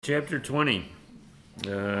Chapter 20.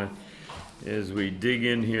 As we dig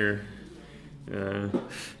in here, uh,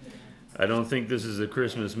 I don't think this is a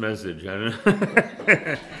Christmas message. I don't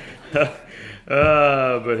know.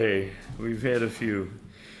 But hey, we've had a few.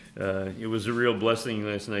 It was a real blessing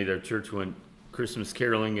last night. Our church went Christmas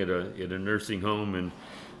caroling at a nursing home, and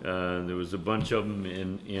there was a bunch of them.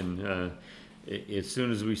 As soon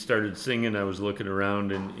as we started singing, I was looking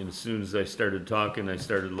around, and as soon as I started talking, I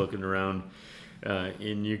started looking around.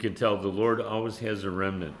 And you can tell the Lord always has a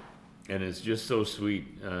remnant. And it's just so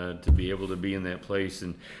sweet to be able to be in that place.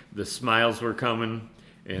 And the smiles were coming,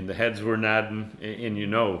 and the heads were nodding,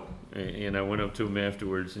 and I went up to him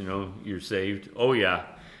afterwards, you're saved. Oh, yeah.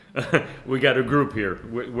 We got a group here.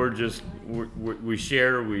 We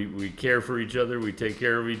share, we care for each other, we take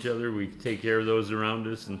care of each other, we take care of those around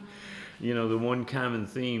us. And, the one common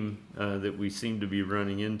theme that we seem to be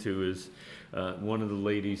running into is one of the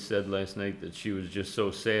ladies said last night that she was just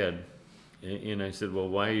so sad. And I said, well,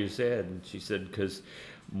 why are you sad? And she said, because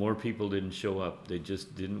more people didn't show up. They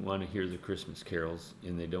just didn't want to hear the Christmas carols,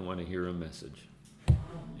 and they don't want to hear a message.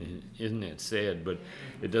 And isn't that sad? But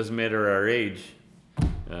it doesn't matter our age.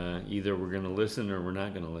 Either we're going to listen or we're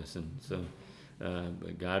not going to listen. So,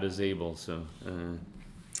 but God is able. So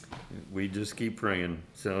we just keep praying.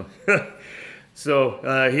 So,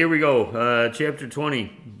 here we go. Chapter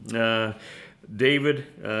 20. David,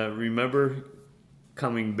 remember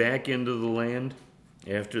coming back into the land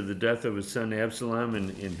after the death of his son Absalom and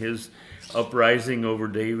his uprising over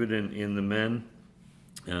David and the men.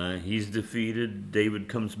 He's defeated. David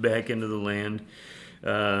comes back into the land.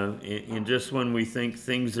 And just when we think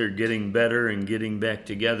things are getting better and getting back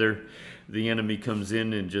together, the enemy comes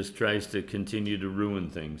in and just tries to continue to ruin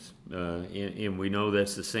things. And we know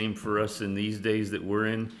that's the same for us in these days that we're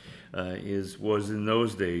in, was in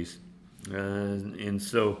those days. Here's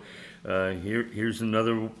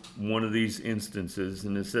another one of these instances,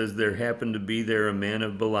 and it says, there happened to be there a man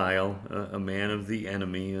of Belial, a man of the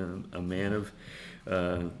enemy, a man of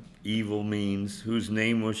evil means, whose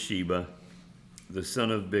name was Sheba, the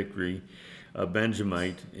son of Bichri, a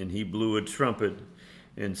Benjamite, and he blew a trumpet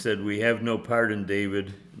and said, we have no part in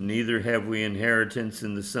David, neither have we inheritance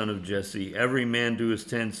in the son of Jesse. Every man to his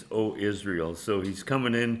tents, O Israel. So he's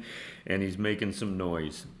coming in and he's making some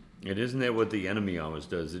noise. And isn't that what the enemy always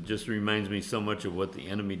does? It just reminds me so much of what the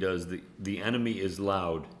enemy does. The enemy is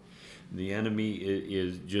loud. The enemy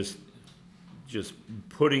is just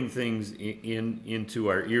putting things into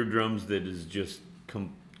our eardrums that is just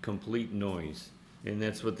complete noise. And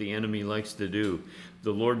that's what the enemy likes to do.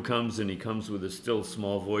 The Lord comes, and he comes with a still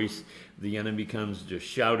small voice. The enemy comes just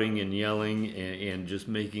shouting and yelling and just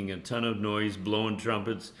making a ton of noise, blowing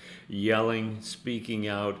trumpets, yelling, speaking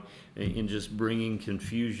out, and just bringing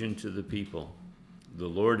confusion to the people. The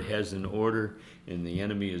Lord has an order, and the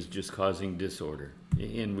enemy is just causing disorder.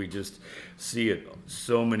 And we just see it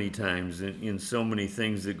so many times in so many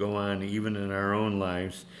things that go on, even in our own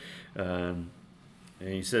lives. And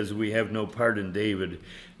he says we have no part in David.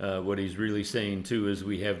 What he's really saying, too, is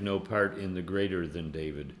we have no part in the greater than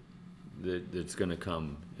David that's going to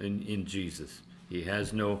come in Jesus. He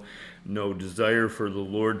has no desire for the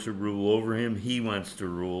Lord to rule over him. He wants to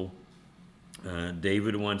rule.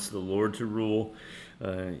 David wants the Lord to rule.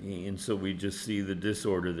 And so we just see the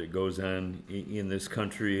disorder that goes on in this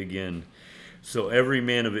country again. So every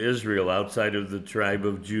man of Israel outside of the tribe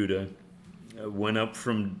of Judah went up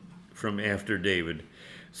from after David.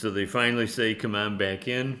 So they finally say, come on back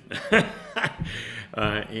in.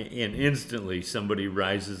 And instantly somebody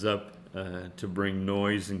rises up to bring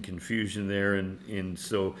noise and confusion there. And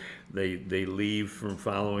so they leave from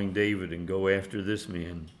following David and go after this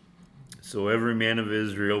man. So every man of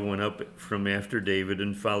Israel went up from after David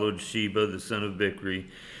and followed Sheba, the son of Bichri.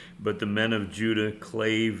 But the men of Judah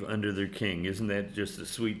clave under their king. Isn't that just a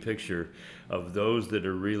sweet picture of those that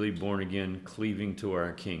are really born again cleaving to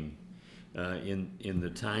our king? In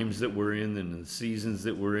the times that we're in, and the seasons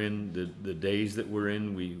that we're in, the days that we're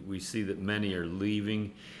in, we see that many are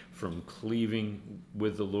leaving from cleaving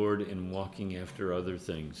with the Lord and walking after other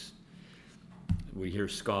things. We hear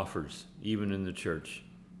scoffers, even in the church.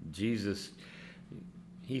 Jesus,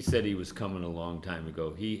 he said he was coming a long time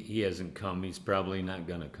ago. He hasn't come. He's probably not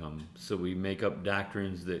going to come. So we make up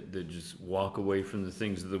doctrines that just walk away from the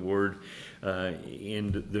things of the Word,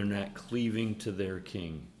 and they're not cleaving to their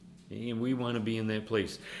king. And we want to be in that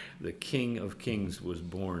place. The King of Kings was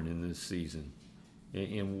born in this season,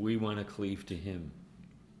 and we want to cleave to him.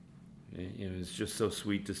 And it's just so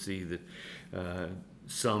sweet to see that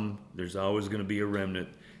there's always going to be a remnant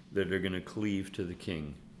that are going to cleave to the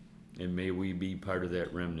King. And may we be part of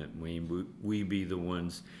that remnant. May we be the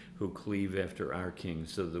ones who cleave after our King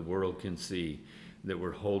so the world can see that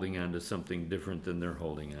we're holding on to something different than they're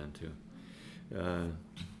holding on to.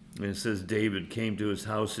 And it says David came to his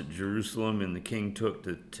house at Jerusalem, and the king took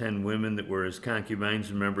the 10 women that were his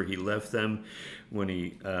concubines. Remember, he left them when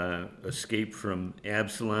he escaped from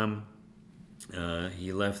Absalom.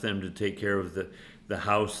 He left them to take care of the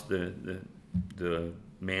house, the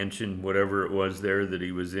mansion, whatever it was there that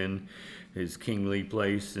he was in, his kingly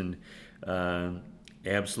place. And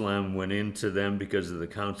Absalom went into them because of the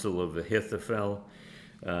counsel of Ahithophel.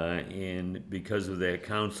 And because of that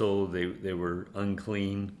counsel, they were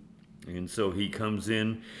unclean. And so he comes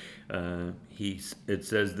in. It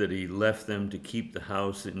says that he left them to keep the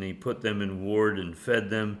house, and he put them in ward and fed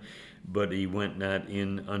them, but he went not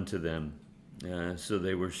in unto them. So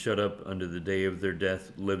they were shut up unto the day of their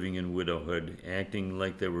death, living in widowhood, acting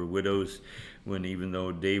like they were widows, when even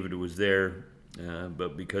though David was there,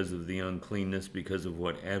 but because of the uncleanness, because of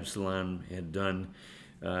what Absalom had done,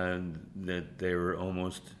 that they were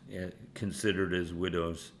almost considered as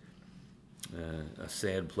widows. A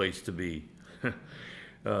sad place to be.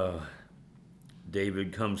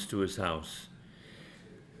 David comes to his house,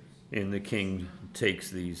 and the king takes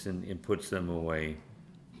these and puts them away.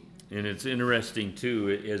 And it's interesting,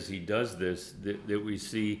 too, as he does this, that we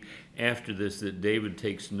see after this that David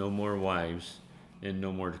takes no more wives and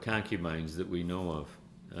no more concubines that we know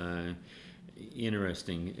of.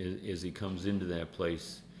 Interesting, as he comes into that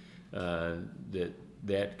place,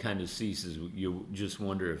 that kind of ceases. You just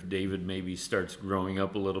wonder if David maybe starts growing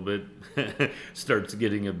up a little bit, starts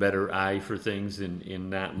getting a better eye for things, and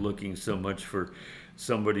not looking so much for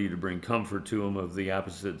somebody to bring comfort to him of the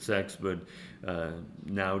opposite sex, but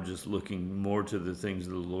now just looking more to the things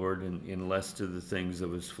of the Lord and less to the things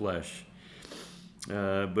of his flesh.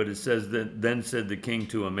 But it says that then said the king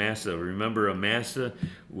to Amasa. Remember, Amasa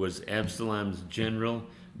was Absalom's general.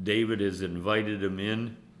 David has invited him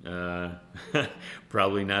in.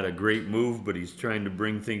 Probably not a great move, but he's trying to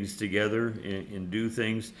bring things together and do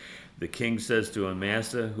things. The king says to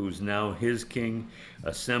Amasa, who's now his king,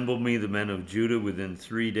 assemble me the men of Judah within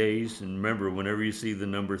 3 days. And remember, whenever you see the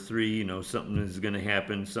number 3, you know something is going to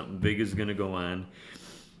happen, something big is going to go on.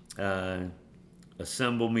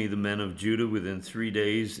 Assemble me the men of Judah within 3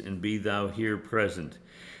 days, and be thou here present.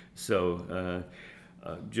 So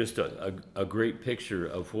just a great picture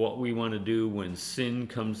of what we want to do when sin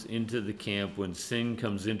comes into the camp, when sin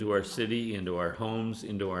comes into our city, into our homes,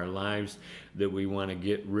 into our lives, that we want to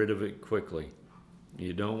get rid of it quickly.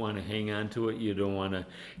 You don't want to hang on to it. You don't want to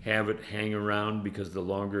have it hang around, because the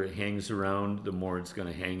longer it hangs around, the more it's going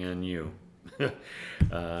to hang on you.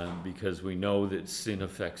 Because we know that sin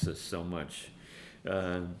affects us so much.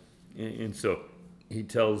 And so he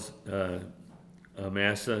tells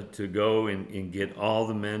Amasa to go and get all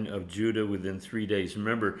the men of Judah within 3 days.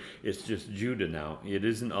 Remember, it's just Judah now. It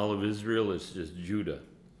isn't all of Israel, it's just Judah.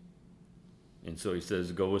 And so he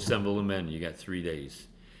says, go assemble the men. You got 3 days.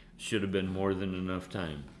 Should have been more than enough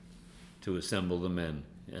time to assemble the men,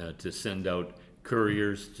 to send out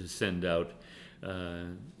couriers, to send out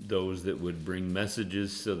those that would bring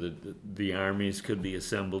messages so that the armies could be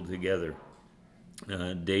assembled together.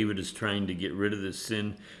 David is trying to get rid of the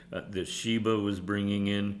sin that Sheba was bringing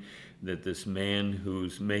in, that this man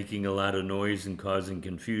who's making a lot of noise and causing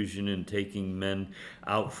confusion and taking men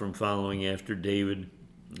out from following after David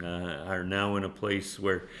are now in a place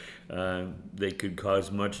where they could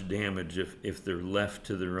cause much damage if they're left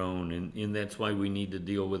to their own. And that's why we need to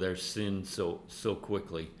deal with our sin so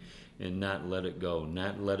quickly and not let it go,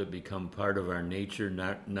 not let it become part of our nature,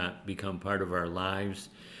 not become part of our lives.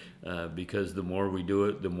 Because the more we do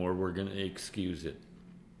it, the more we're going to excuse it.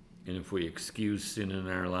 And if we excuse sin in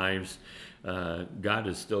our lives, God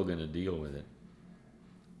is still going to deal with it.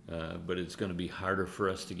 But it's going to be harder for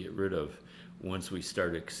us to get rid of once we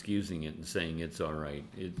start excusing it and saying it's all right.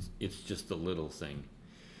 It's just a little thing.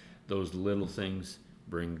 Those little things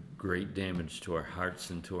bring great damage to our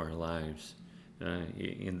hearts and to our lives.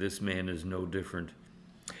 And this man is no different.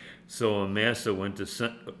 So Amasa went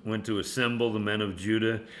to assemble the men of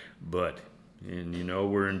Judah, and you know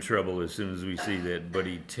we're in trouble as soon as we see that, but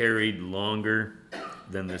he tarried longer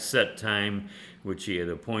than the set time which he had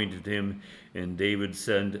appointed him. And David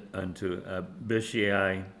said unto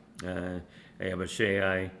Abishai,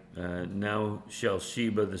 now shall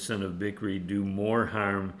Sheba the son of Bichri do more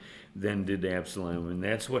harm than did Absalom. And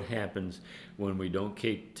that's what happens when we don't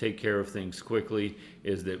take care of things quickly,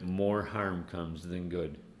 is that more harm comes than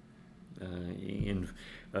good. In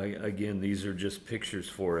Again, these are just pictures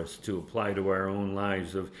for us to apply to our own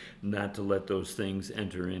lives of not to let those things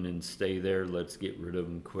enter in and stay there. Let's get rid of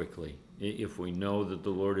them quickly. If we know that the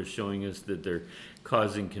Lord is showing us that they're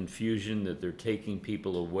causing confusion, that they're taking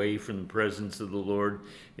people away from the presence of the Lord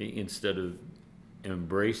instead of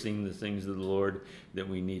embracing the things of the Lord, that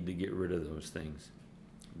we need to get rid of those things.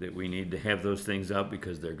 That we need to have those things out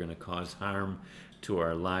because they're going to cause harm to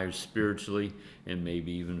our lives spiritually and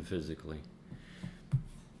maybe even physically.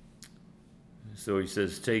 So he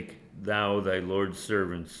says, take thou thy Lord's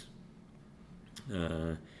servants,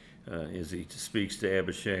 as he speaks to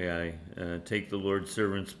Abishai, take the Lord's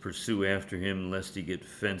servants, pursue after him, lest he get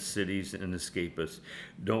fenced cities and escape us.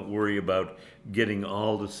 Don't worry about getting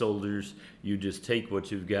all the soldiers. You just take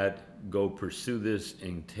what you've got, go pursue this,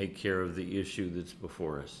 and take care of the issue that's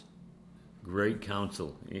before us. Great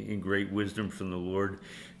counsel and great wisdom from the Lord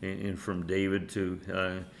and from David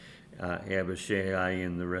to Abishai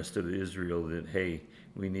and the rest of Israel that, hey,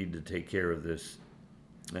 we need to take care of this.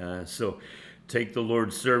 So take the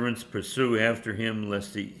Lord's servants, pursue after him,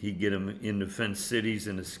 lest he get them into fenced cities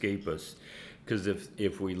and escape us. Because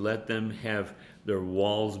if we let them have their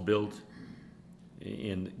walls built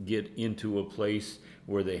and get into a place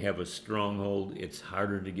where they have a stronghold, it's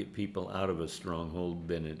harder to get people out of a stronghold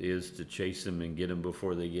than it is to chase them and get them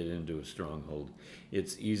before they get into a stronghold.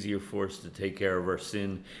 It's easier for us to take care of our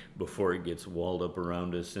sin before it gets walled up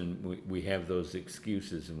around us, and we have those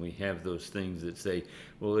excuses and we have those things that say,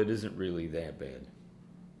 well, it isn't really that bad.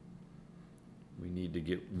 We need to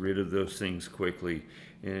get rid of those things quickly.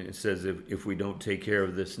 And it says if we don't take care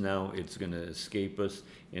of this now, it's going to escape us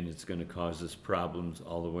and it's going to cause us problems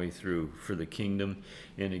all the way through for the kingdom.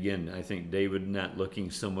 And again, I think David not looking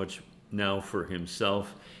so much now for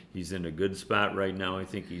himself. He's in a good spot right now. I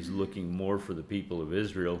think he's looking more for the people of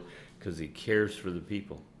Israel because he cares for the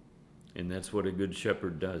people. And that's what a good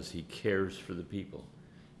shepherd does. He cares for the people.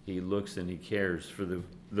 He looks and he cares for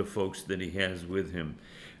the folks that he has with him.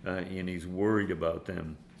 And he's worried about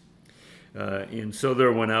them. And so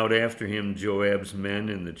there went out after him Joab's men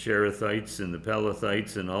and the Cherethites and the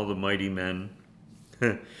Pelethites and all the mighty men.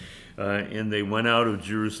 And they went out of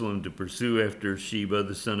Jerusalem to pursue after Sheba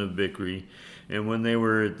the son of Bichri. And when they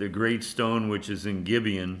were at the great stone which is in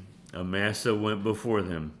Gibeon, Amasa went before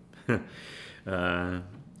them.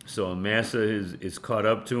 So Amasa is caught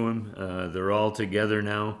up to him. They're all together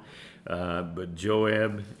now. But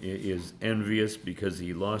Joab is envious because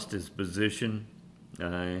he lost his position.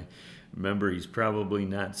 Remember, he's probably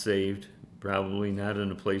not saved, probably not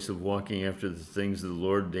in a place of walking after the things of the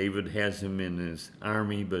Lord. David has him in his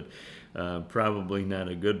army, but probably not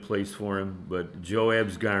a good place for him. But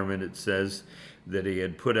Joab's garment, it says, that he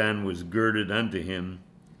had put on was girded unto him,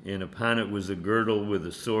 and upon it was a girdle with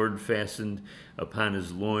a sword fastened upon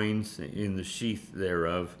his loins in the sheath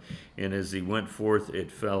thereof, and as he went forth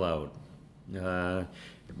it fell out.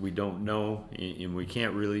 We don't know, and we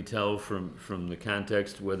can't really tell from the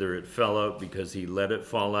context whether it fell out because he let it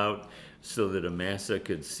fall out so that Amasa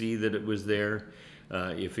could see that it was there,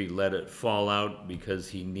 if he let it fall out because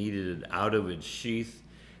he needed it out of its sheath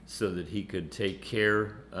so that he could take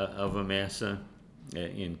care of Amasa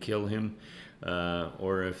and kill him,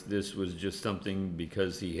 or if this was just something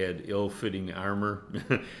because he had ill-fitting armor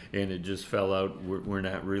and it just fell out. We're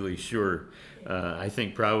not really sure. I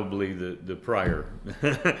think probably the prior.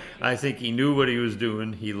 I think he knew what he was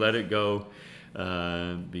doing. He let it go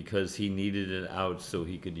because he needed it out so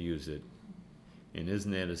he could use it. And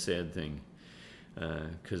isn't that a sad thing?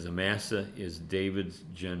 Because Amasa is David's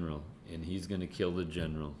general, and he's going to kill the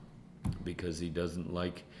general because he doesn't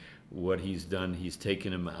like what he's done. He's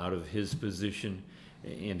taken him out of his position,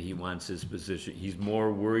 and he wants his position. He's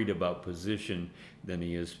more worried about position than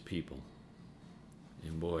he is people.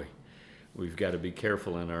 And boy, we've got to be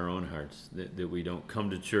careful in our own hearts that we don't come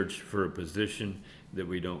to church for a position, that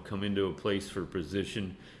we don't come into a place for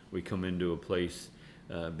position. We come into a place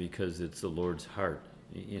because it's the Lord's heart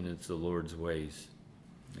and it's the Lord's ways.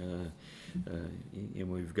 And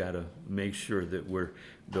we've got to make sure that we're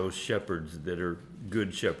those shepherds that are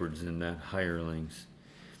good shepherds and not hirelings.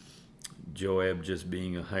 Joab, just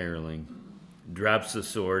being a hireling, drops the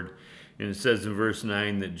sword, and it says in verse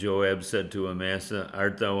 9 that Joab said to Amasa,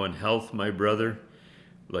 "Art thou in health, my brother?"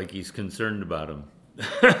 Like he's concerned about him.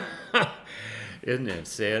 Isn't that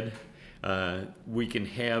sad? We can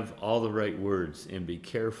have all the right words and be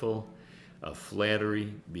careful of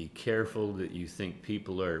flattery. Be careful that you think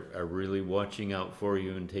people are really watching out for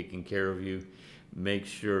you and taking care of you. Make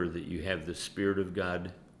sure that you have the Spirit of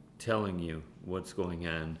God telling you what's going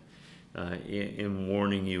on and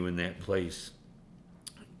warning you in that place.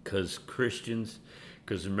 Because Christians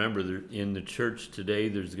Because remember, in the church today,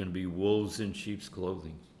 there's going to be wolves in sheep's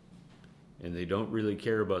clothing. And they don't really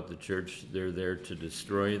care about the church. They're there to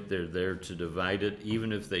destroy it. They're there to divide it.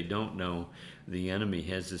 Even if they don't know, the enemy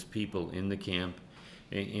has his people in the camp,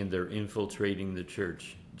 and they're infiltrating the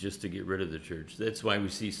church just to get rid of the church. That's why we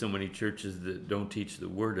see so many churches that don't teach the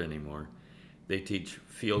word anymore. They teach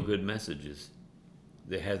feel-good messages.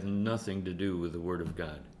 They have nothing to do with the word of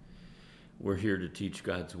God. We're here to teach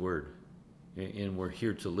God's word, and we're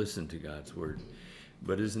here to listen to God's word.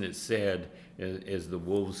 But isn't it sad as the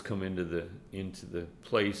wolves come into the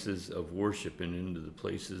places of worship and into the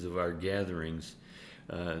places of our gatherings,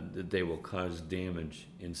 that they will cause damage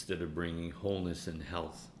instead of bringing wholeness and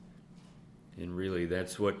health. And really,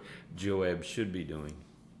 that's what Joab should be doing.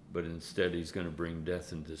 But instead, he's going to bring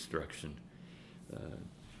death and destruction.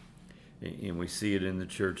 And we see it in the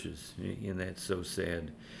churches, and that's so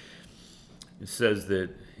sad. It says that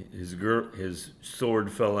his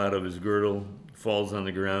sword fell out of his girdle, falls on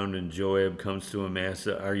the ground, and Joab comes to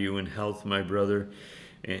Amasa. "Are you in health, my brother?"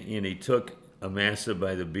 And he took Amasa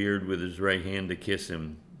by the beard with his right hand to kiss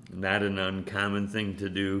him. Not an uncommon thing to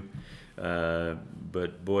do,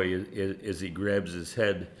 but boy, as he grabs his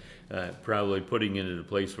head, probably putting it in a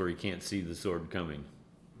place where he can't see the sword coming.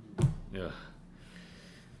 Ugh.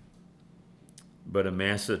 But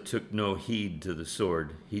Amasa took no heed to the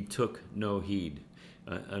sword. He took no heed.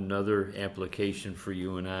 Another application for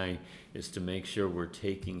you and I is to make sure we're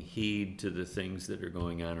taking heed to the things that are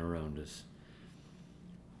going on around us.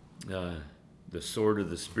 The sword of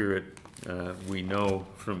the Spirit, we know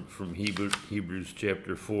from Hebrews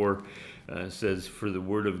chapter 4, says, "For the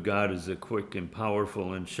word of God is a quick and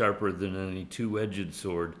powerful and sharper than any two-edged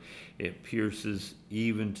sword. It pierces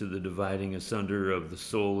even to the dividing asunder of the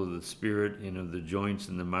soul of the spirit and of the joints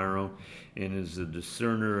and the marrow, and is a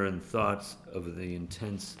discerner in thoughts of the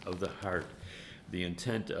intents of the heart." The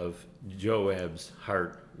intent of Joab's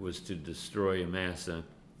heart was to destroy Amasa,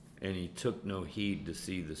 and he took no heed to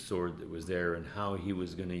see the sword that was there and how he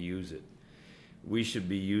was going to use it. We should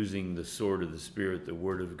be using the sword of the Spirit, the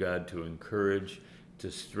Word of God, to encourage, to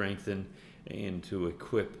strengthen, and to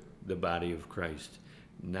equip the body of Christ.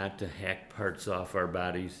 Not to hack parts off our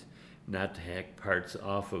bodies, not to hack parts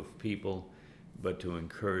off of people, but to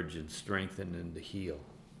encourage and strengthen and to heal.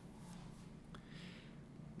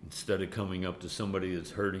 Instead of coming up to somebody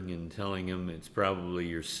that's hurting and telling them it's probably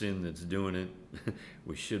your sin that's doing it,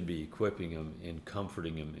 we should be equipping them and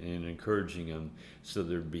comforting them and encouraging them so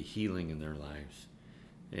there'd be healing in their lives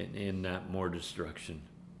and not more destruction.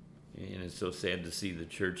 And it's so sad to see the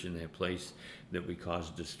church in that place that we cause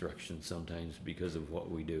destruction sometimes because of what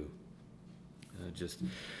we do.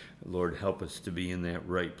 Lord, help us to be in that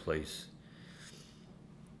right place.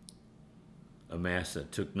 Amasa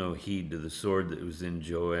took no heed to the sword that was in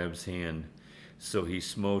Joab's hand, so he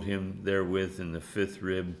smote him therewith in the fifth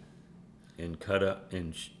rib, and cut up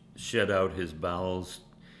and shed out his bowels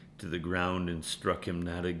to the ground, and struck him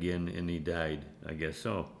not again, and he died. I guess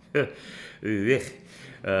so. That's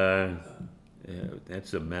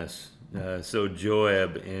a mess. So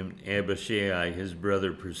Joab and Abishai, his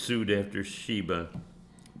brother, pursued after Sheba,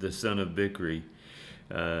 the son of Bichri,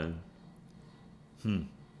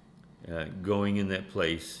 going in that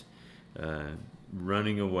place,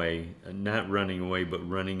 running away, not running away, but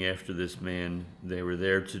running after this man. They were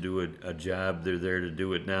there to do a job. They're there to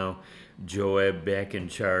do it now. Joab back in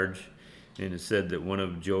charge. And it said that one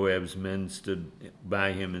of Joab's men stood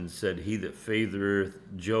by him and said, "He that favoreth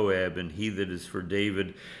Joab and he that is for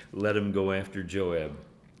David, let him go after Joab."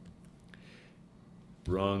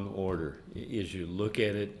 Wrong order. As you look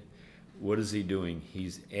at it, what is he doing?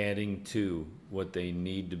 He's adding to what they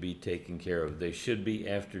need to be taken care of. They should be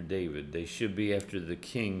after David. They should be after the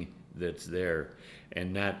king that's there,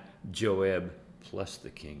 and not Joab plus the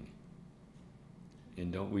king.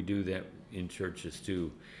 And don't we do that in churches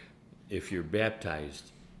too? If you're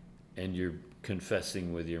baptized and you're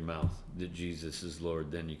confessing with your mouth that Jesus is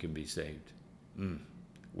Lord, then you can be saved.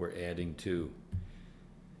 We're adding to.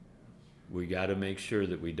 We got to make sure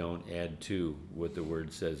that we don't add to what the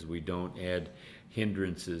word says. We don't add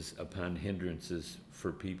hindrances upon hindrances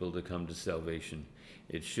for people to come to salvation.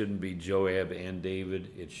 It shouldn't be Joab and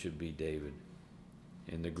David. It should be David.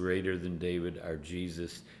 And the greater than David, our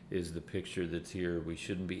Jesus, is the picture that's here. We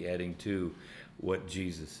shouldn't be adding to what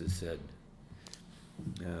Jesus has said.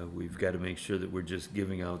 We've got to make sure that we're just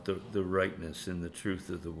giving out the rightness and the truth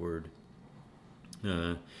of the word.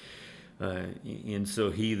 And so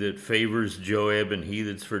he that favors Joab and he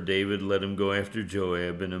that's for David, let him go after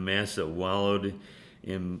Joab. And Amasa wallowed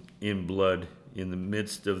in blood in the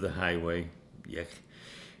midst of the highway. Yuck.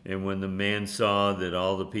 And when the man saw that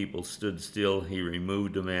all the people stood still, he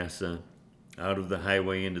removed Amasa out of the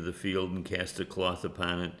highway into the field and cast a cloth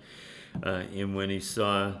upon it. And when he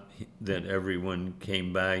saw that everyone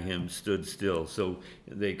came by him, stood still. So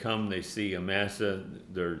they come, they see Amasa,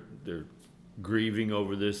 they're grieving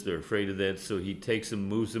over this, they're afraid of that. So he takes them,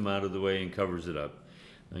 moves them out of the way, and covers it up.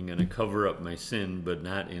 I'm going to cover up my sin, but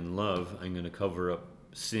not in love. I'm going to cover up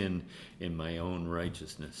sin in my own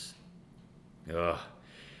righteousness. Ugh.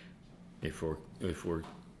 If we're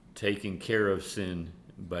taking care of sin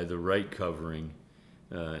by the right covering,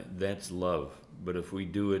 that's love. But if we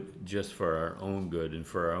do it just for our own good and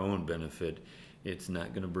for our own benefit, it's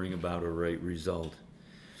not going to bring about a right result.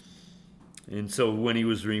 And so when he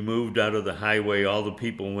was removed out of the highway, all the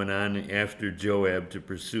people went on after Joab to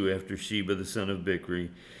pursue after Sheba the son of Bichri.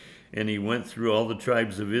 And he went through all the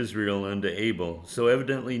tribes of Israel unto Abel. So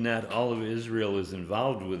evidently not all of Israel is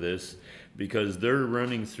involved with this, because they're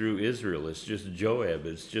running through Israel. It's just Joab.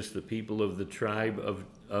 It's just the people of the tribe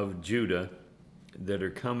of Judah that are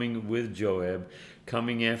coming with Joab,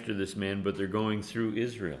 coming after this man, but they're going through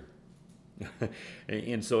Israel.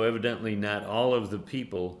 And so evidently not all of the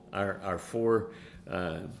people are for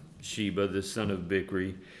Sheba, the son of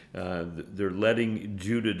Bichri. They're letting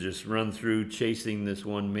Judah just run through, chasing this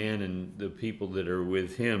one man and the people that are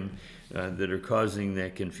with him that are causing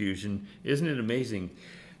that confusion. Isn't it amazing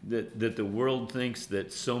that the world thinks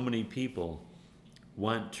that so many people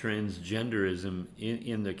want transgenderism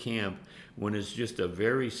in the camp when it's just a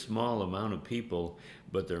very small amount of people,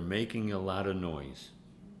 but they're making a lot of noise?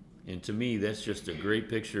 And to me, that's just a great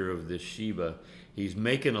picture of this Sheba. He's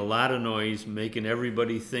making a lot of noise, making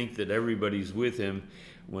everybody think that everybody's with him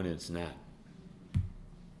when it's not.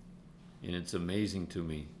 And it's amazing to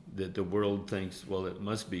me that the world thinks, well, it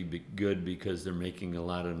must be good because they're making a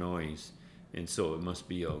lot of noise, and so it must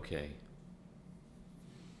be okay.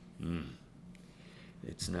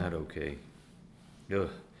 It's not okay. Ugh.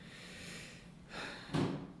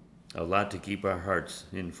 A lot to keep our hearts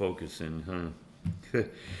in focus in, huh?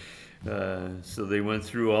 So they went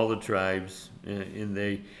through all the tribes, and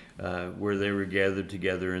they where they were gathered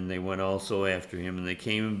together, and they went also after him, and they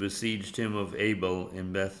came and besieged him of Abel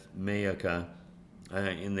in Beth Maacah,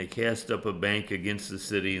 and they cast up a bank against the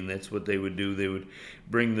city, and that's what they would do. They would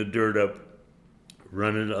bring the dirt up,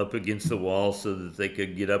 run it up against the wall so that they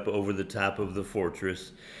could get up over the top of the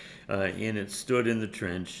fortress, and it stood in the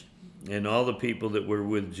trench. And all the people that were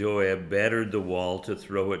with Joab battered the wall to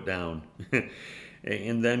throw it down.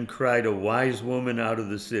 And then cried a wise woman out of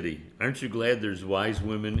the city. Aren't you glad there's wise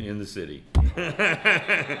women in the city?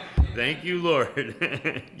 Thank you,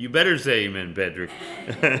 Lord. You better say amen, Patrick.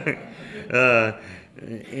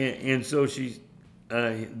 And so she's,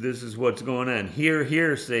 this is what's going on. Hear,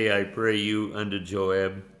 hear, say, I pray you, unto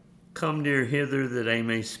Joab. Come near hither that I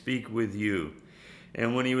may speak with you.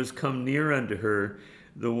 And when he was come near unto her,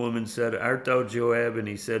 the woman said, Art thou Joab? And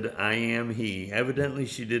he said, I am he. Evidently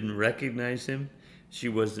she didn't recognize him. She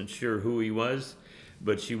wasn't sure who he was,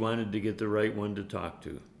 but she wanted to get the right one to talk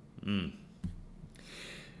to. And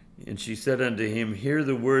she said unto him, Hear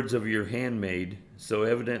the words of your handmaid. So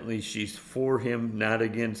evidently she's for him, not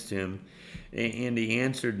against him. And he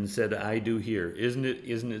answered and said, I do hear. Isn't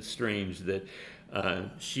it strange that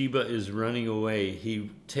Sheba is running away? He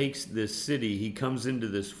takes this city, he comes into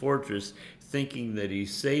this fortress thinking that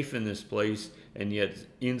he's safe in this place, and yet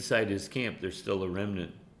inside his camp there's still a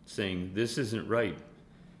remnant saying, this isn't right.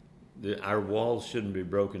 Our walls shouldn't be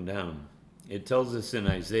broken down. It tells us in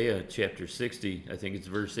Isaiah chapter 60, I think it's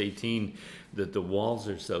verse 18, that the walls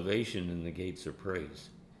are salvation and the gates are praise.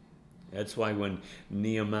 That's why when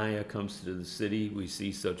Nehemiah comes to the city, we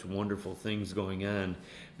see such wonderful things going on,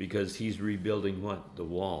 because he's rebuilding what? The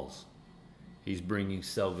walls. He's bringing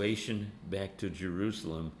salvation back to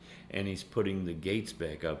Jerusalem, and he's putting the gates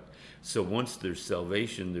back up. So once there's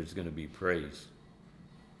salvation, there's going to be praise.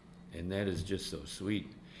 And that is just so sweet.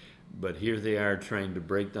 But here they are trying to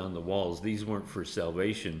break down the walls. These weren't for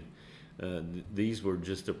salvation. These were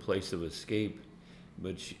just a place of escape.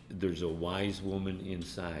 But there's a wise woman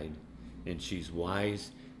inside. And she's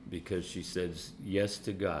wise because she says yes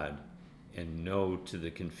to God and no to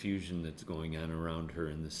the confusion that's going on around her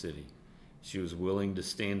in the city. She was willing to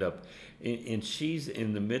stand up. And she's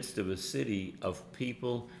in the midst of a city of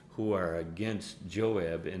people who are against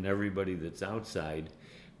Joab and everybody that's outside.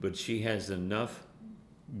 But she has enough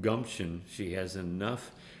gumption, she has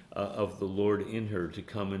enough of the Lord in her to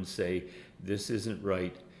come and say, this isn't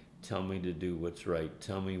right. Tell me to do what's right.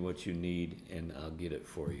 Tell me what you need, and I'll get it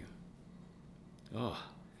for you. Oh.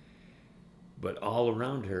 But all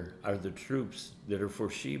around her are the troops that are for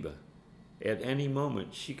Sheba. At any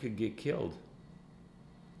moment, she could get killed.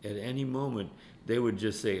 at any moment, they would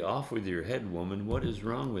just say, "Off with your head, woman. What is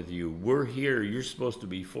wrong with you? We're here. You're supposed to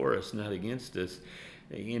be for us, not against us."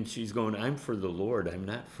 And she's going, "I'm for the Lord. I'm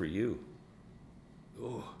not for you."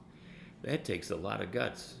 Oh, that takes a lot of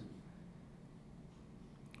guts.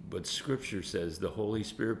 But Scripture says the Holy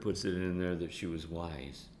Spirit puts it in there that she was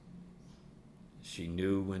wise. She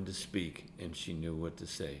knew when to speak, and she knew what to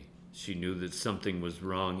say. She knew that something was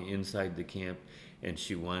wrong inside the camp, and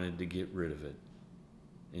she wanted to get rid of it.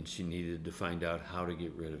 And she needed to find out how to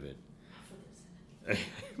get rid of it.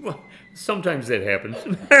 Well, sometimes that happens.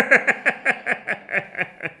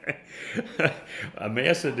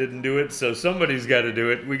 Amasa didn't do it, so somebody's got to do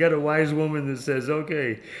it. We got a wise woman that says,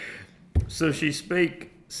 "Okay." So she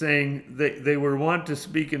spake, saying, they were wont to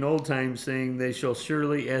speak in old times, saying, "They shall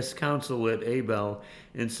surely ask counsel at Abel."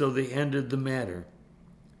 And so they ended the matter.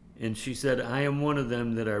 And she said, "I am one of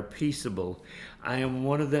them that are peaceable. I am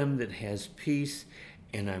one of them that has peace,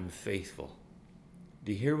 and I'm faithful."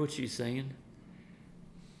 Do you hear what she's saying?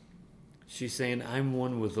 She's saying, I'm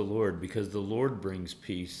one with the Lord because the Lord brings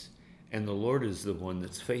peace, and the Lord is the one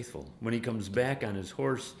that's faithful. When he comes back on his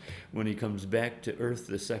horse, when he comes back to earth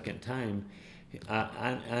the second time,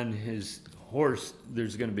 on his horse,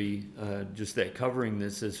 there's going to be just that covering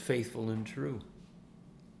that says faithful and true.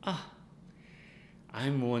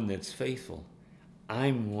 I'm one that's faithful.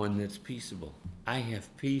 I'm one that's peaceable. I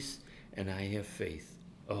have peace and I have faith.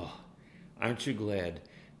 Oh, aren't you glad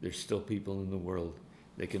there's still people in the world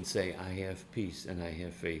that can say, I have peace and I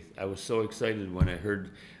have faith? I was so excited when I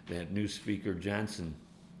heard that new speaker Johnson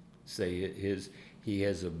say he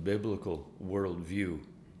has a biblical worldview.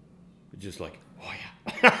 Just like, oh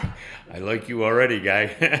yeah, I like you already,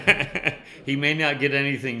 guy. He may not get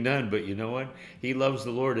anything done, but you know what? He loves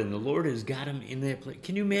the Lord, and the Lord has got him in that place.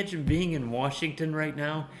 Can you imagine being in Washington right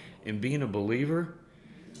now and being a believer?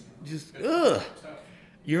 Just, ugh.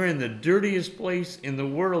 You're in the dirtiest place in the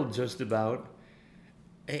world just about,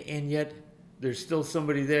 and yet there's still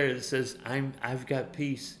somebody there that says, I've got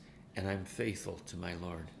peace, and I'm faithful to my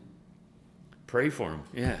Lord. Pray for him,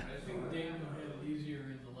 yeah. I think Daniel had it easier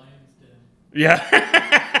in the lion's den. Yeah.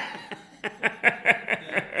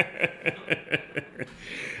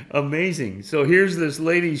 Amazing. So here's this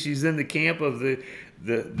lady. She's in the camp of the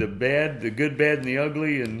bad, the good, bad, and the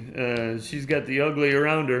ugly, and she's got the ugly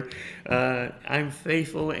around her. I'm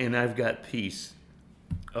faithful, and I've got peace.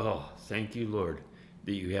 Oh, thank you, Lord,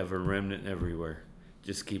 that you have a remnant everywhere.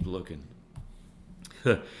 Just keep looking.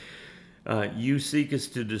 You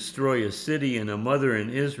seekest to destroy a city and a mother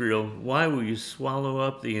in Israel. Why will you swallow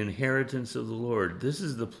up the inheritance of the Lord? This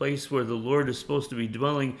is the place where the Lord is supposed to be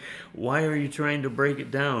dwelling. Why are you trying to break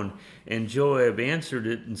it down? And Joab answered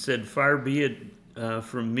it and said, Far be it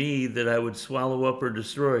from me that I would swallow up or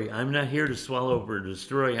destroy. I'm not here to swallow up or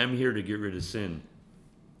destroy. I'm here to get rid of sin.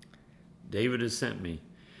 David has sent me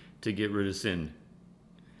to get rid of sin.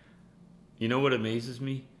 You know what amazes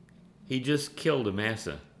me? He just killed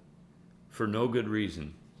Amasa for no good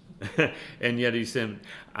reason. And yet he said,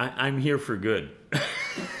 I'm here for good.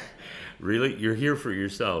 Really? You're here for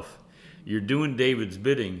yourself. You're doing David's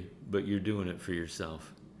bidding, but you're doing it for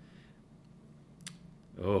yourself.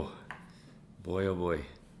 Oh boy.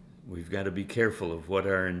 We've got to be careful of what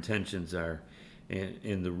our intentions are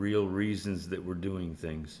and the real reasons that we're doing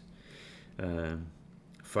things.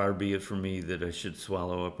 Far be it from me that I should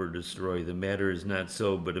swallow up or destroy. The matter is not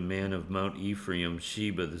so, but a man of Mount Ephraim,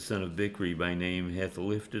 Sheba, the son of Bichri by name, hath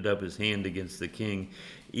lifted up his hand against the king,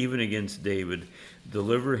 even against David.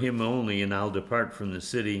 Deliver him only, and I'll depart from the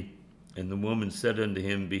city. And the woman said unto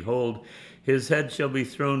him, Behold, his head shall be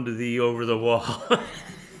thrown to thee over the wall.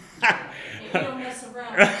 You don't mess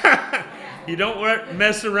around. You don't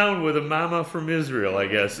mess around with a mama from Israel, I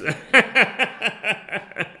guess.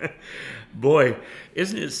 Boy,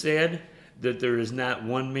 isn't it sad that there is not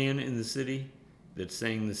one man in the city that's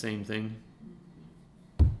saying the same thing?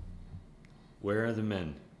 Where are the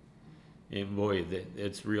men? And boy,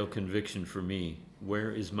 that's real conviction for me. Where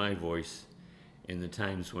is my voice in the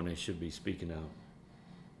times when I should be speaking out?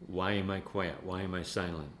 Why am I quiet? Why am I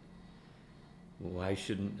silent? Why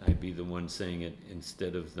shouldn't I be the one saying it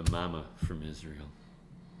instead of the mama from Israel?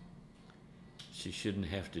 She shouldn't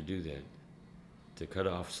have to do that, to cut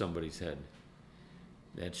off somebody's head.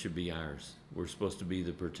 That should be ours. We're supposed to be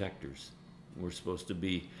the protectors. We're supposed to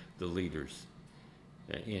be the leaders.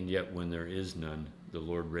 And yet when there is none, the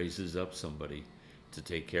Lord raises up somebody to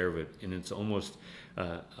take care of it. And it's almost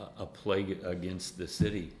a plague against the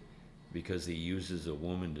city because he uses a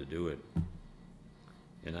woman to do it.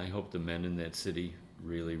 And I hope the men in that city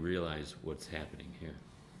really realize what's happening here.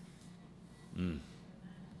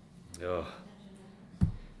 Oh,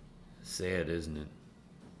 sad, isn't it?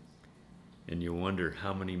 And you wonder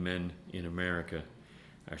how many men in America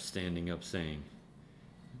are standing up saying,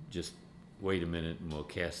 just wait a minute and we'll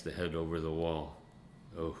cast the head over the wall.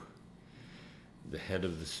 Oh, the head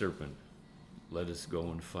of the serpent. Let us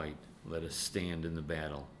go and fight. Let us stand in the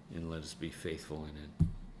battle and let us be faithful in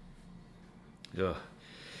it. Ugh.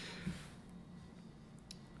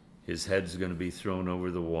 His head's going to be thrown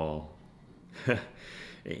over the wall.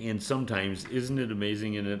 And sometimes, isn't it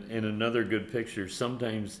amazing, in another good picture,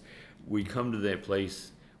 sometimes we come to that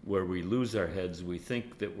place where we lose our heads, we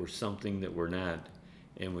think that we're something that we're not,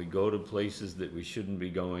 and we go to places that we shouldn't be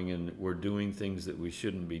going, and we're doing things that we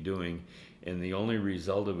shouldn't be doing, and the only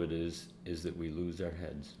result of it is that we lose our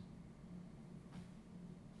heads.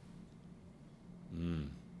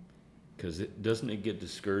 Because doesn't it get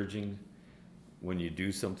discouraging when you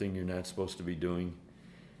do something you're not supposed to be doing,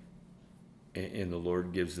 and the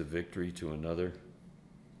Lord gives the victory to another,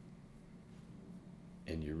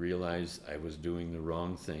 and you realize I was doing the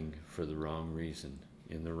wrong thing for the wrong reason,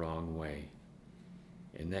 in the wrong way,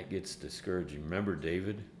 and that gets discouraging. Remember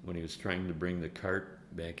David, when he was trying to bring the cart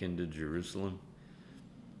back into Jerusalem,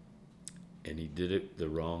 and he did it the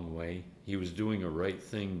wrong way? He was doing a right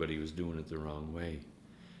thing, but he was doing it the wrong way,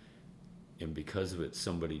 and because of it,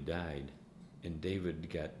 somebody died. And David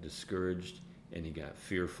got discouraged, and he got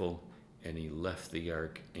fearful, and he left the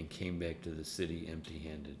ark and came back to the city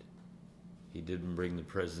empty-handed. He didn't bring the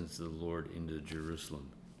presence of the Lord into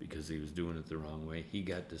Jerusalem because he was doing it the wrong way. He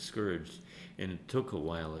got discouraged, and it took a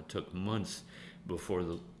while. It took months before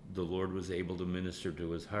the Lord was able to minister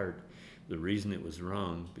to his heart. The reason it was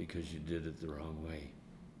wrong, because you did it the wrong way.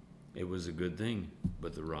 It was a good thing,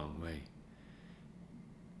 but the wrong way.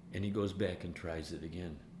 And he goes back and tries it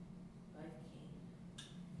again. Like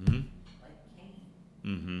Cain. Like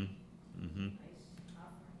Cain. Nice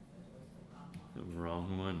offering, but it was the wrong one. The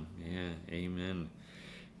wrong one. Yeah, amen.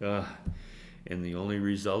 And the only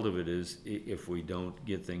result of it is, if we don't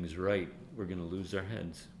get things right, we're going to lose our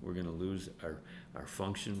heads. We're going to lose our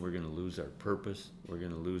function. We're going to lose our purpose. We're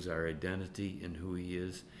going to lose our identity in who he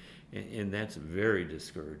is. And that's very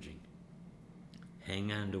discouraging.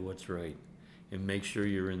 Hang on to what's right. And make sure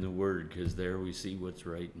you're in the Word, because there we see what's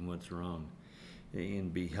right and what's wrong.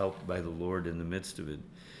 And be helped by the Lord in the midst of it.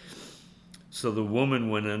 So the woman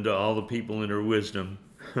went unto all the people in her wisdom.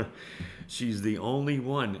 She's the only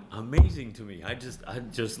one. Amazing to me. I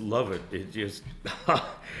just love it. It just,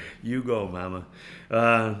 you go, Mama.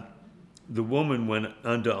 The woman went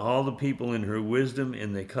unto all the people in her wisdom,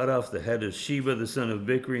 and they cut off the head of Sheba the son of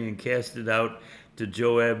Bichri, and cast it out to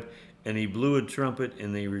Joab. And he blew a trumpet,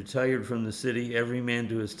 and they retired from the city, every man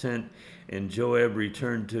to his tent. And Joab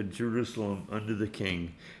returned to Jerusalem unto the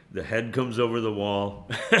king. The head comes over the wall.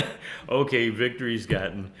 Okay, victory's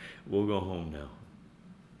gotten. We'll go home now.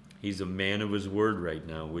 He's a man of his word right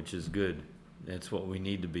now, which is good. That's what we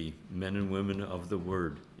need to be, men and women of the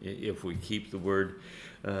word. If we keep the word,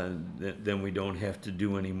 then we don't have to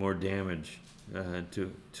do any more damage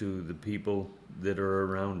to the people that are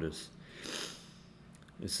around us.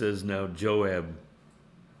 It says, now Joab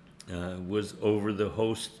was over the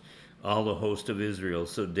host, all the host of Israel.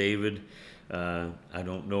 So David, I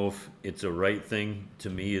don't know if it's a right thing.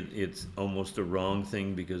 To me, it's almost a wrong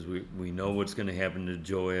thing, because we know what's going to happen to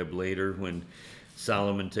Joab later when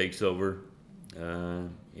Solomon takes over,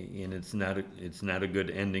 and it's not a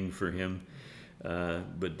good ending for him.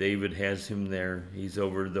 But David has him there. He's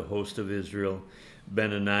over the host of Israel.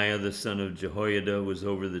 Benaniah, the son of Jehoiada, was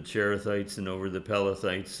over the Cherethites and over the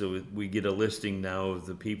Pelethites. So we get a listing now of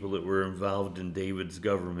the people that were involved in David's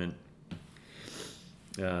government.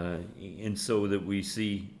 And so that we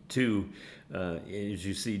see, too, as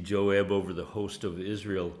you see Joab over the host of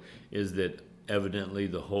Israel, is that evidently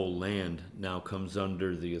the whole land now comes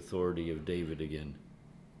under the authority of David again.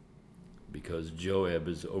 Because Joab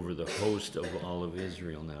is over the host of all of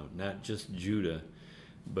Israel now. Not just Judah,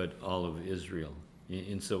 but all of Israel.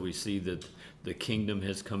 And so we see that the kingdom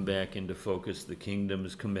has come back into focus. The kingdom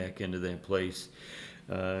has come back into that place.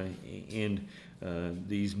 And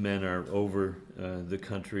these men are over the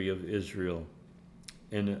country of Israel.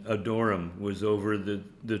 And Adoram was over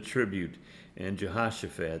the tribute. And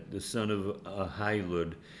Jehoshaphat, the son of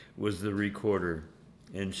Ahilud, was the recorder.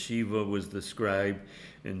 And Sheva was the scribe.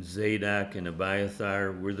 And Zadok and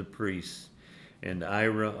Abiathar were the priests. And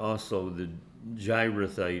Ira also, the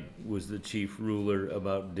Jirathite, was the chief ruler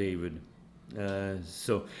about David.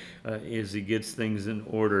 So as he gets things in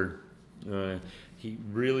order, he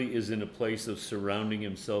really is in a place of surrounding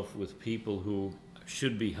himself with people who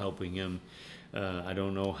should be helping him. I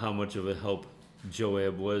don't know how much of a help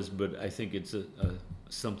Joab was, but I think it's a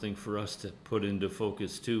something for us to put into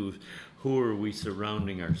focus too. Who are we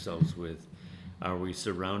surrounding ourselves with? Are we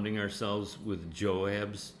surrounding ourselves with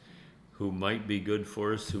Joabs who might be good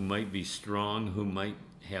for us, who might be strong, who might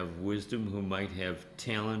have wisdom, who might have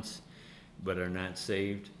talents, but are not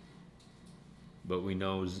saved? But we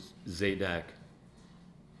know Zadok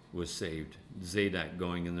was saved. Zadok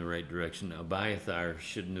going in the right direction. Abiathar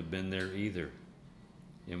shouldn't have been there either.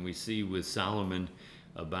 And we see with Solomon,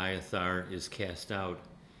 Abiathar is cast out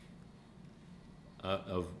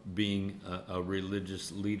of being a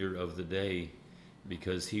religious leader of the day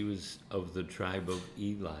because he was of the tribe of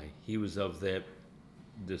Eli. He was of that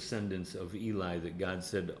descendants of Eli that God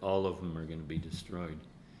said all of them are going to be destroyed.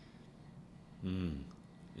 And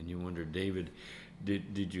you wonder, David,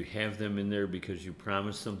 did you have them in there because you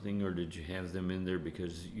promised something, or did you have them in there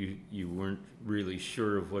because you weren't really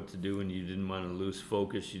sure of what to do and you didn't want to lose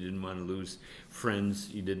focus, you didn't want to lose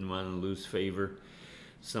friends, you didn't want to lose favor?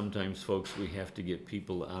 Sometimes, folks, we have to get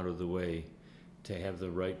people out of the way to have the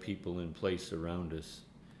right people in place around us,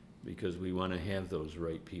 because we want to have those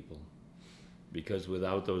right people. Because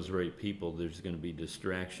without those right people, there's going to be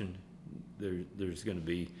distraction. There's going to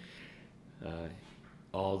be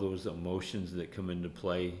all those emotions that come into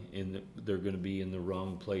play, and they're going to be in the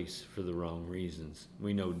wrong place for the wrong reasons.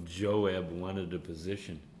 We know Joab wanted a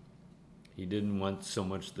position. He didn't want so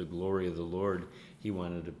much the glory of the Lord. He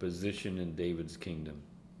wanted a position in David's kingdom.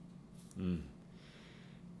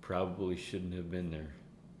 Probably shouldn't have been there,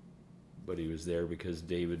 but he was there because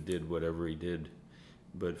David did whatever he did.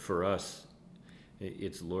 But for us,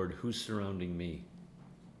 it's, Lord, who's surrounding me?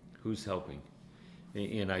 Who's helping?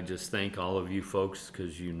 And I just thank all of you folks,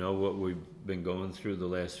 because you know what we've been going through the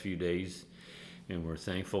last few days, and we're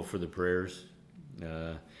thankful for the prayers.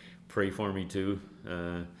 Pray for me too.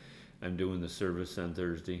 I'm doing the service on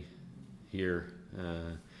Thursday here.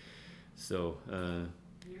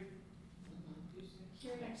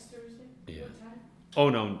 Here next Thursday? Yeah. What time? Oh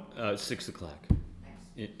no, 6 o'clock.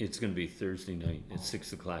 Next, It's going to be Thursday night. It's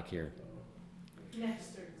 6 o'clock here. next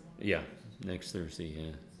Thursday. Yeah, next Thursday.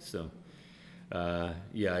 Yeah. So,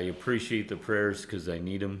 yeah, I appreciate the prayers because I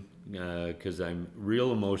need them. Because I'm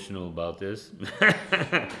real emotional about this,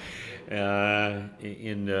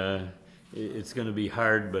 it's going to be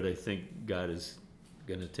hard, but I think God is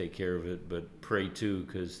going to take care of it. But pray too,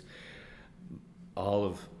 because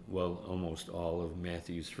almost all of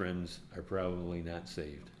Matthew's friends are probably not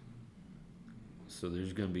saved. So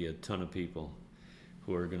there's going to be a ton of people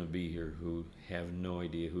who are going to be here who have no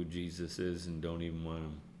idea who Jesus is and don't even want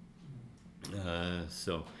him.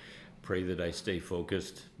 So pray that I stay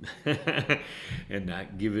focused and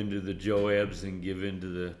not give in to the Joabs and give in to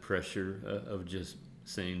the pressure of just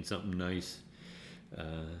saying something nice.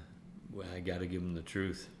 I got to give them the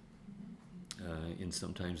truth. And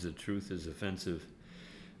sometimes the truth is offensive,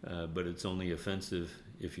 but it's only offensive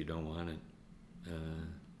if you don't want it.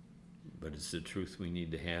 But it's the truth we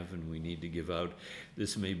need to have and we need to give out.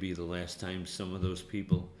 This may be the last time some of those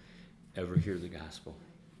people ever hear the gospel.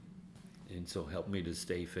 And so help me to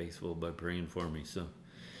stay faithful by praying for me. So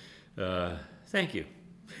thank you.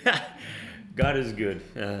 God is good.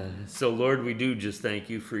 So, Lord, we do just thank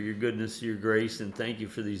you for your goodness, your grace, and thank you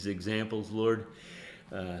for these examples, Lord.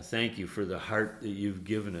 Thank you for the heart that you've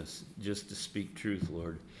given us just to speak truth,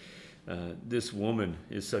 Lord. This woman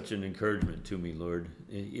is such an encouragement to me, Lord.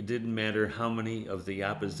 It didn't matter how many of the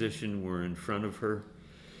opposition were in front of her.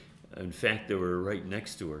 In fact, they were right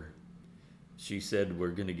next to her. She said, we're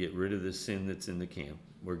going to get rid of this sin that's in the camp.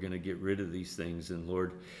 We're going to get rid of these things. And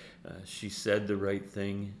Lord, she said the right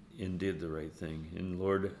thing and did the right thing. And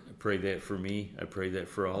Lord, I pray that for me. I pray that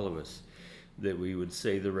for all of us, that we would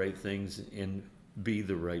say the right things and be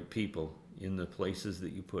the right people in the places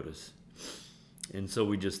that you put us. And so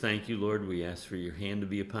we just thank you, Lord. We ask for your hand to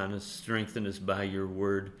be upon us. Strengthen us by your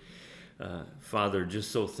word. Father,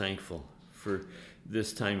 just so thankful for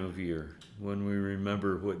this time of year when we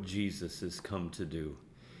remember what Jesus has come to do.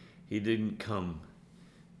 He didn't come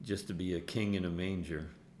just to be a king in a manger.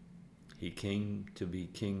 He came to be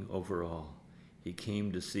king over all. He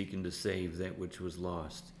came to seek and to save that which was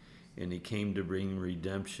lost. And he came to bring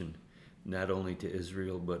redemption, not only to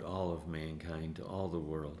Israel, but all of mankind, to all the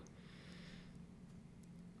world.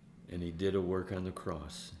 And he did a work on the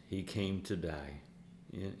cross. He came to die.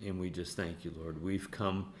 And we just thank you, Lord. We've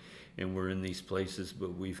come and we're in these places,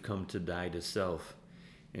 but we've come to die to self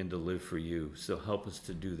and to live for you. So help us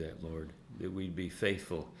to do that, Lord, that we'd be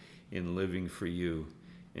faithful in living for you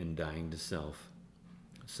and dying to self.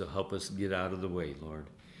 So help us get out of the way, Lord,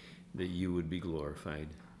 that you would be glorified.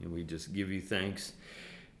 And we just give you thanks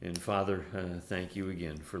And Father, thank you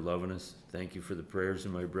again for loving us. Thank you for the prayers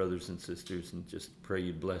of my brothers and sisters, and just pray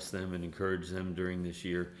you bless them and encourage them during this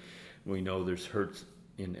year. We know there's hurts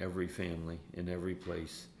in every family, in every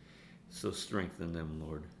place. So strengthen them,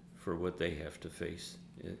 Lord, for what they have to face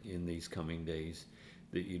in these coming days,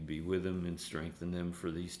 that you'd be with them and strengthen them for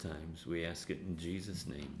these times. We ask it in Jesus'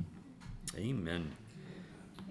 name. Amen.